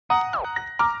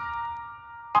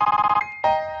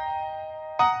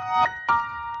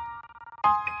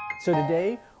So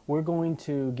today we're going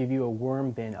to give you a worm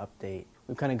bin update.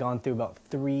 We've kind of gone through about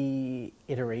 3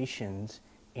 iterations,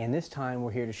 and this time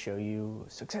we're here to show you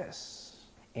success.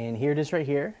 And here it is right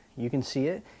here. You can see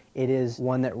it. It is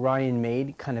one that Ryan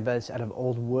made kind of out of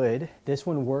old wood. This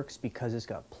one works because it's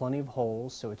got plenty of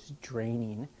holes, so it's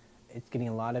draining. It's getting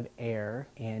a lot of air,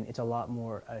 and it's a lot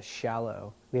more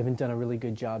shallow. We haven't done a really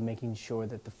good job making sure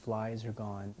that the flies are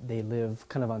gone. They live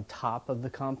kind of on top of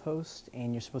the compost,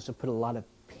 and you're supposed to put a lot of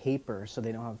paper so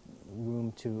they don't have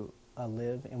room to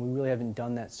live, and we really haven't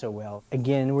done that so well.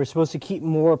 Again, we're supposed to keep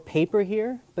more paper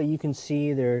here, but you can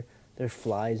see there's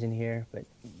flies in here, but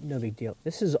no big deal.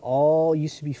 This is all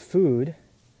used to be food,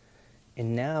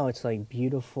 and now it's like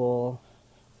beautiful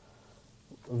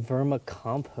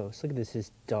vermicompost. Look at this,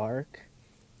 it's dark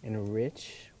and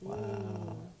rich.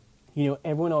 Wow. You know,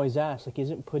 everyone always asks, like,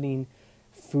 isn't putting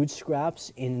food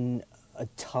scraps in a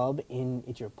tub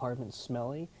at your apartment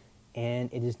smelly?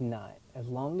 And it is not. As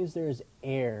long as there is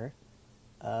air,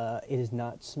 it is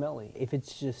not smelly. If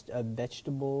it's just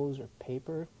vegetables or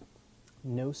paper,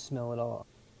 no smell at all.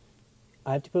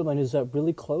 I have to put my nose up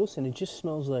really close, and it just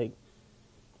smells like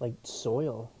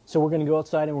soil. So we're going to go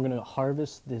outside and we're going to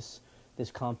harvest this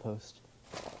compost.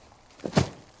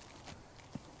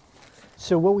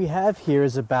 So what we have here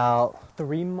is about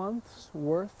 3 months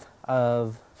worth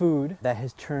of food that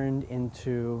has turned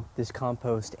into this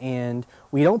compost, and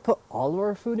we don't put all of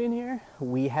our food in here.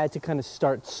 We had to kind of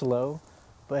start slow,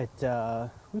 but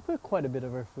we put quite a bit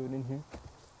of our food in here.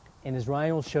 And as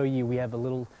Ryan will show you, we have an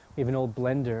old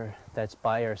blender that's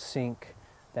by our sink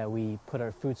that we put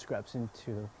our food scraps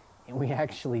into, and we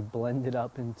actually blend it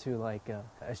up into like a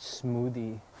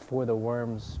smoothie for the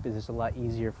worms because it's a lot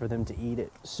easier for them to eat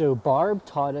it. So Barb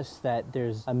taught us that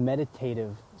there's a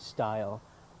meditative style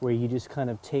where you just kind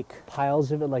of take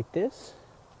piles of it like this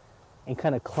and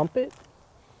kind of clump it,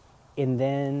 and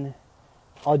then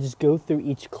I'll just go through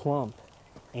each clump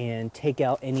and take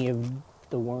out any of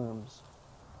the worms.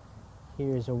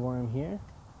 Here's a worm here,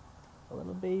 a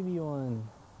little baby one.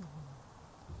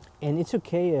 And it's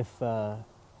okay if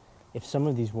some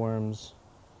of these worms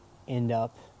end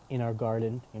up in our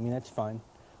garden. I mean, that's fine.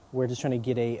 We're just trying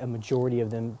to get a majority of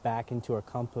them back into our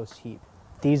compost heap.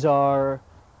 These are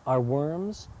our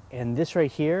worms, and this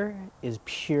right here is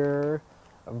pure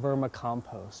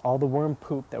vermicompost. All the worm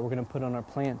poop that we're going to put on our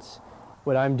plants.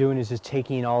 What I'm doing is just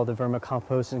taking all the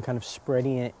vermicompost and kind of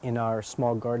spreading it in our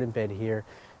small garden bed here,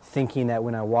 thinking that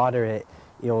when I water it,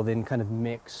 it'll then kind of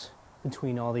mix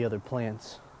between all the other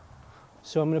plants.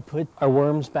 So I'm going to put our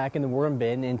worms back in the worm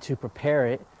bin, and to prepare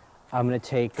it, I'm going to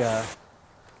take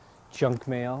junk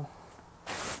mail,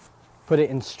 put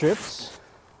it in strips,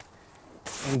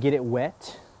 and get it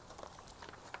wet.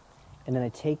 And then I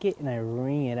take it and I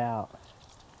wring it out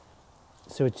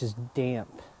so it's just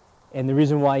damp. And the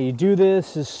reason why you do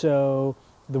this is so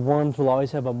the worms will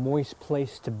always have a moist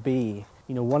place to be.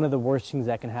 You know, one of the worst things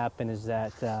that can happen is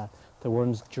that the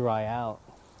worms dry out.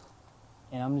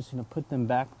 And I'm just going to put them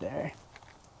back there.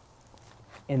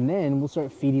 And then we'll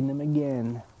start feeding them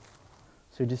again.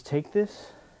 So just take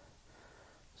this.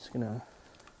 Just going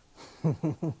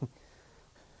to...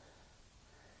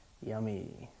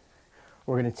 Yummy.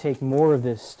 We're going to take more of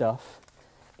this stuff,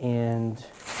 and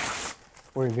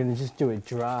we're going to just do it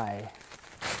dry.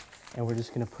 And we're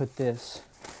just going to put this,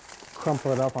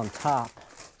 crumple it up on top,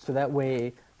 so that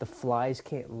way the flies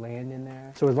can't land in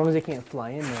there. So as long as they can't fly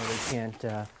in there, they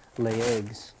can't lay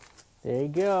eggs. There you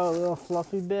go, a little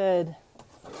fluffy bed.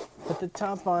 Put the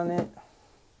top on it.